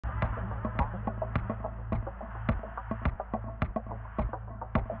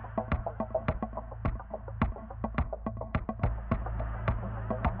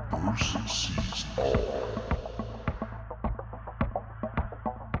person sees all.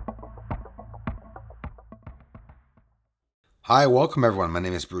 Hi, welcome everyone. My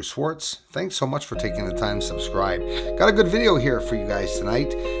name is Bruce Schwartz. Thanks so much for taking the time to subscribe. Got a good video here for you guys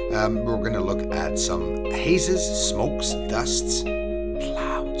tonight. We're going to look at some hazes, smokes, dusts,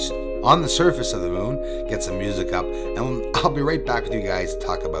 clouds on the surface of the moon, get some music up, and I'll be right back with you guys to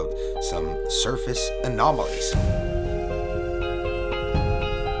talk about some surface anomalies.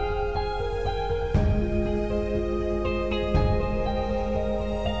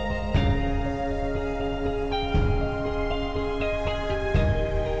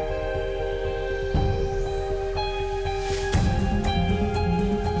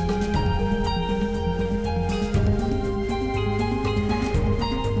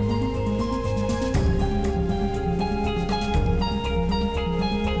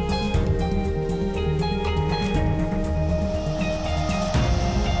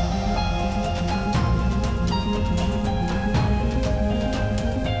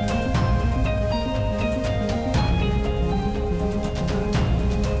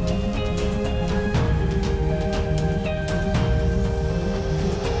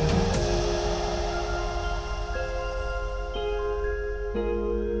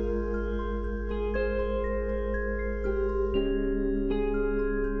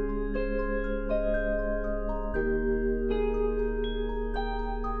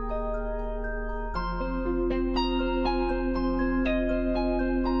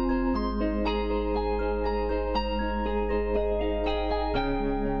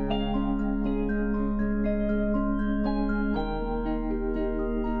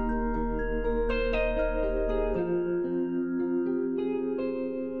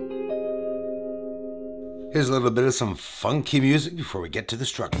 Here's a little bit of some funky music before we get to the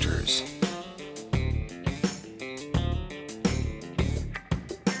structures.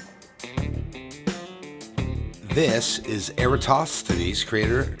 This is Eratosthenes'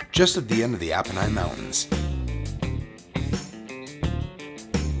 crater just at the end of the Apennine Mountains.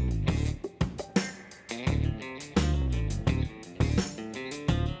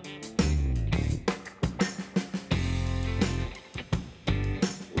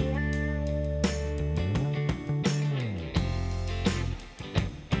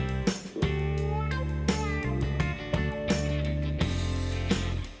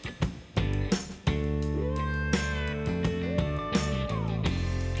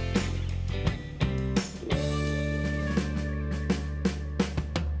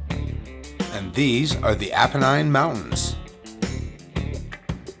 And these are the Apennine Mountains.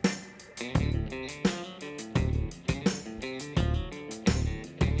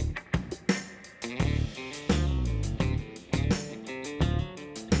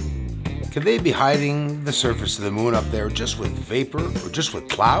 Could they be hiding the surface of the moon up there just with vapor or just with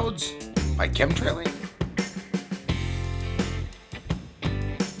clouds? By chemtrailing?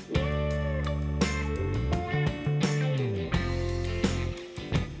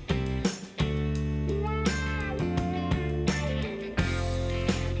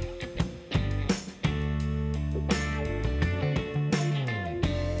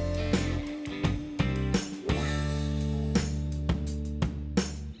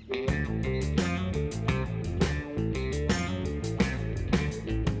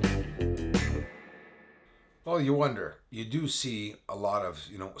 Well, you wonder. You do see a lot of,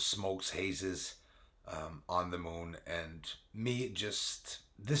 smokes, hazes on the moon. And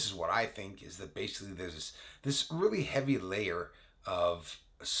this is what I think, is that basically there's this really heavy layer of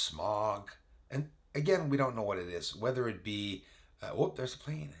smog. And again, we don't know what it is. Whether it be, there's a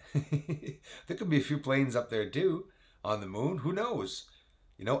plane. There could be a few planes up there too on the moon. Who knows?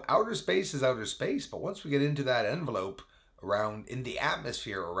 Outer space is outer space. But once we get into that envelope around in the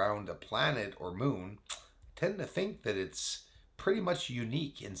atmosphere around a planet or moon, tend to think that it's pretty much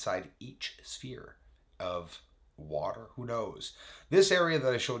unique inside each sphere of water. Who knows? This area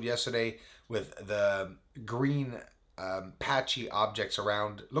that I showed yesterday with the green patchy objects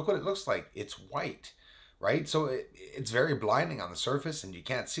around, look what it looks like. It's white, right? So it's very blinding on the surface and you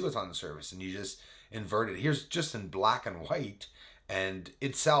can't see what's on the surface and you just invert it. Here's just in black and white, and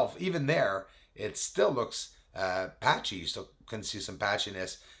itself, even there, it still looks patchy. You still can see some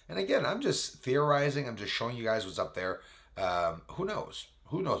patchiness. And again, I'm just theorizing. I'm just showing you guys what's up there. Who knows?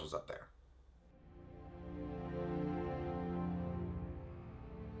 Who knows what's up there?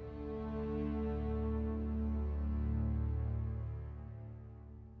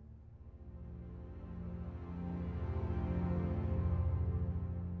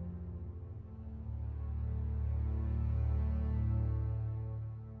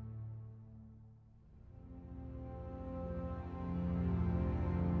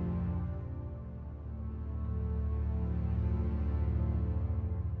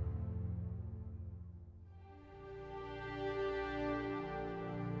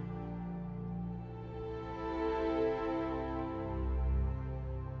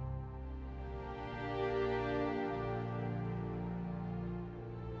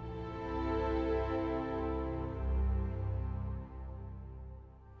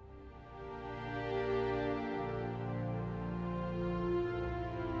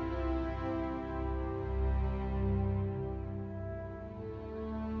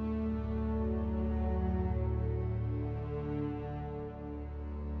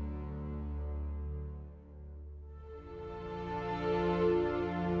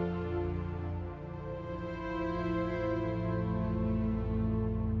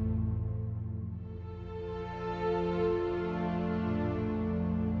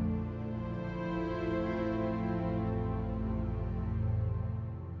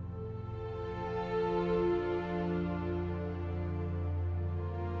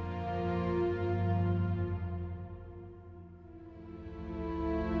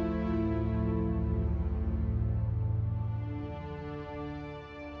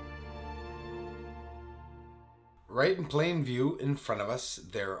 Right in plain view in front of us,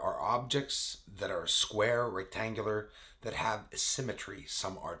 there are objects that are square, rectangular, that have symmetry.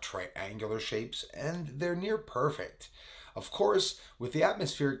 Some are triangular shapes, and they're near perfect. Of course, with the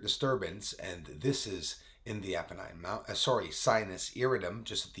atmospheric disturbance, and this is in the Apennine Mountains, sinus iridum,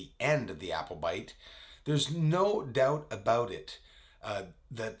 just at the end of the apple bite, there's no doubt about it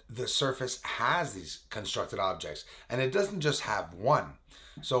that the surface has these constructed objects, and it doesn't just have one.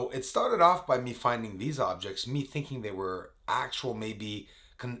 So it started off by me finding these objects, me thinking they were actual maybe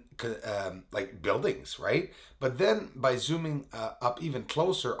like buildings, right? But then by zooming up even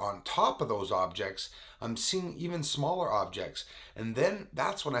closer on top of those objects, I'm seeing even smaller objects. And then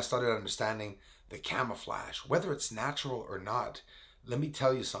that's when I started understanding the camouflage, whether it's natural or not. Let me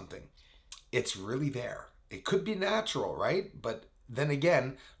tell you something. It's really there. It could be natural, right? But then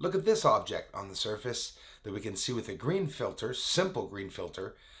again, look at this object on the surface that we can see with a green filter, simple green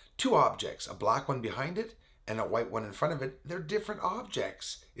filter, two objects, a black one behind it and a white one in front of it. They're different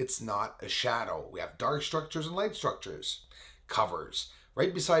objects. It's not a shadow. We have dark structures and light structures. Covers.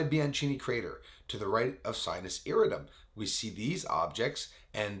 Right beside Bianchini crater, to the right of sinus iridum, we see these objects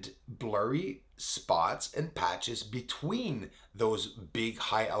and blurry spots and patches between those big,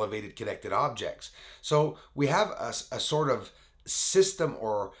 high elevated connected objects. So we have a sort of system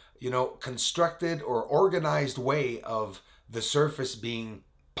or, constructed or organized way of the surface being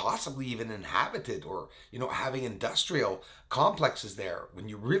possibly even inhabited or, having industrial complexes there. When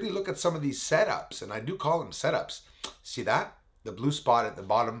you really look at some of these setups, and I do call them setups, see that? The blue spot at the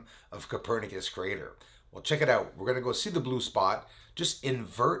bottom of Copernicus crater. Well, check it out. We're going to go see the blue spot. Just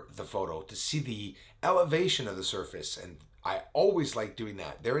invert the photo to see the elevation of the surface. And I always like doing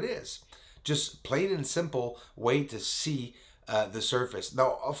that. There it is. Just plain and simple way to see the surface.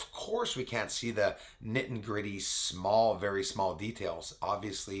 Now, of course, we can't see the nit and gritty, small, very small details.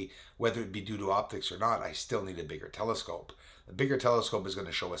 Obviously, whether it be due to optics or not, I still need a bigger telescope. The bigger telescope is going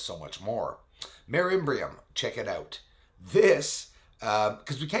to show us so much more. Mare Imbrium, check it out. This,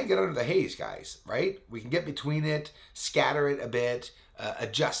 because we can't get under the haze, guys, right? We can get between it, scatter it a bit,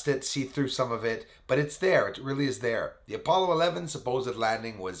 adjust it, see through some of it, but it's there. It really is there. The Apollo 11 supposed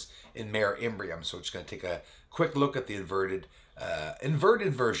landing was in Mare Imbrium, so we're just going to take a quick look at the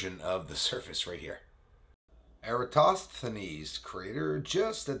inverted version of the surface right here. Eratosthenes crater,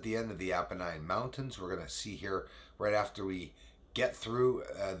 just at the end of the Apennine Mountains. We're going to see here right after we get through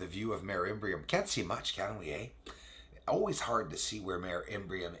the view of Mare Imbrium. Can't see much, can we, eh? Always hard to see where Mare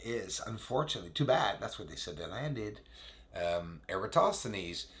Imbrium is, unfortunately. Too bad. That's where they said they landed.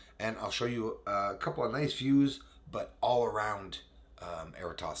 Eratosthenes. And I'll show you a couple of nice views, but all around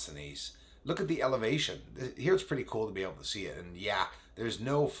Eratosthenes. Look at the elevation. Here it's pretty cool to be able to see it. And yeah, there's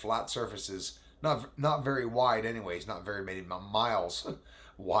no flat surfaces. Not very wide anyways. Not very many miles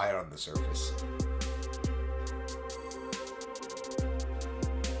wide on the surface.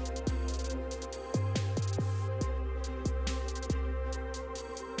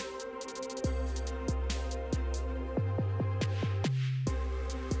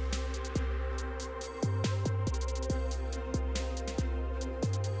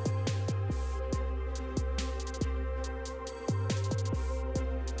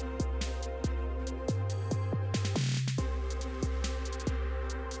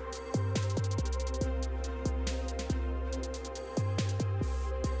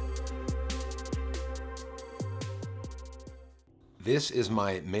 This is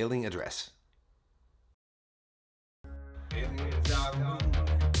my mailing address. Aliens are the moon.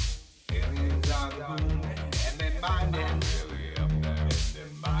 Aliens are the moon. And they're mining.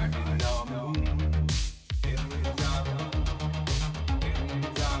 They're mining on the moon. Aliens are the moon.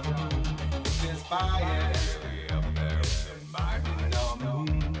 Aliens are the moon. There's fire. They're mining on the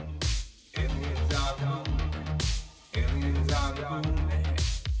moon. Aliens are the moon. Aliens are the moon.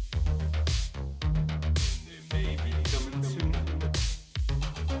 They may be coming soon.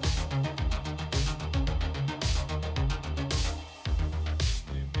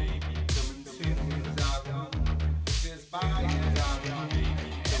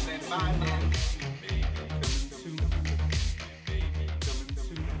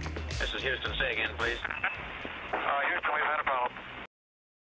 This is Houston. Say again, please.